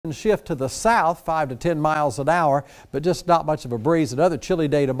sudden shift to the south, 5 to 10 miles an hour, but just not much of a breeze. Another chilly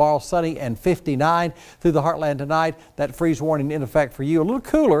day tomorrow, sunny and 59 through the heartland tonight. That freeze warning in effect for you. A little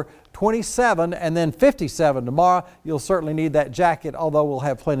cooler, 27 and then 57 tomorrow. You'll certainly need that jacket, although we'll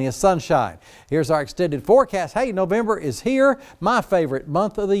have plenty of sunshine. Here's our extended forecast. Hey, November is here, my favorite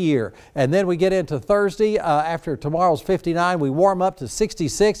month of the year. And then we get into Thursday. After tomorrow's 59, we warm up to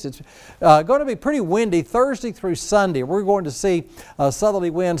 66. It's going to be pretty windy Thursday through Sunday. We're going to see southerly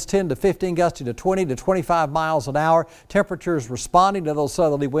winds 10 to 15, gusting to 20 to 25 miles an hour. Temperatures responding to those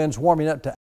southerly winds, warming up to